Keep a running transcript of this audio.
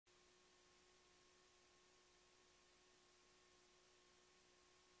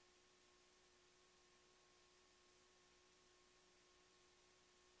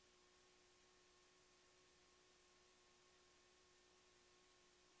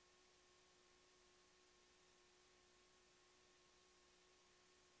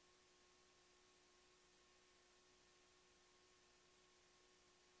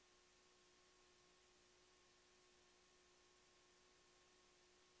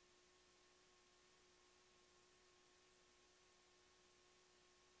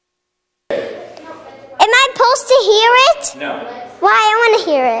to hear it? No. Why? I want to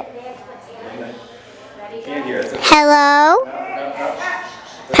hear it. Can't hear it. Hello? No.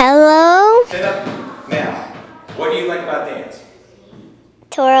 Hello? Sit up. Now, what do you like about dance?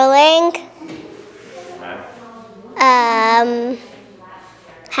 Twirling. Right.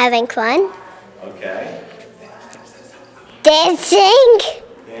 Having fun. Okay. Dancing.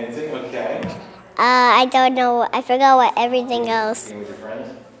 Dancing, okay. I don't know. I forgot what everything else. Being with your friends?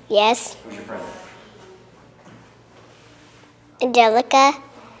 Yes. Who's your friend? Angelica.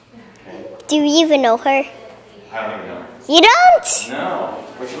 Okay. Do you even know her? I don't even know her. You don't? No.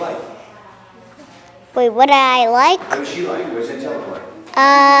 What's she like? Wait, what do I like? What's she like? What's Angelica like?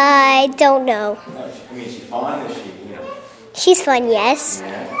 I don't know. I mean, is she fun? Is she, She's fun, yes.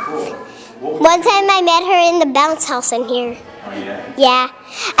 Yeah, cool. One time I met her in the bounce house in here. Oh, yeah? Yeah.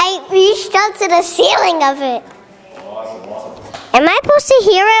 I reached up to the ceiling of it. Awesome. Am I supposed to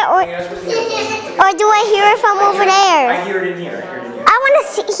hear it or do I hear it from over there? I hear it in here. I want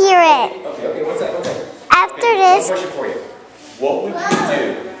to hear it. Okay, what's that? After Okay, this. one question for you. What would you do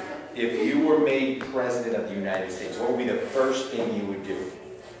if you were made president of the United States? What would be the first thing you would do?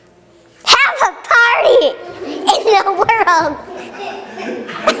 Have a party in the world.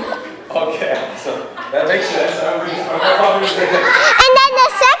 Okay, so that makes sense. And then the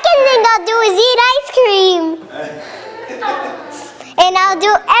second thing I'll do is eat ice cream. And I'll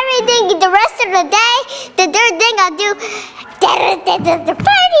do everything the rest of the day. The third thing I'll do the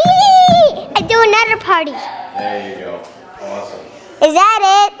party. I do another party. There you go. Awesome. Is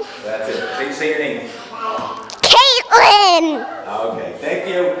that it? That's it. Say your name. Caitlin. Okay, thank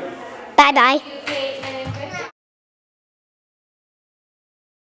you. Bye-bye.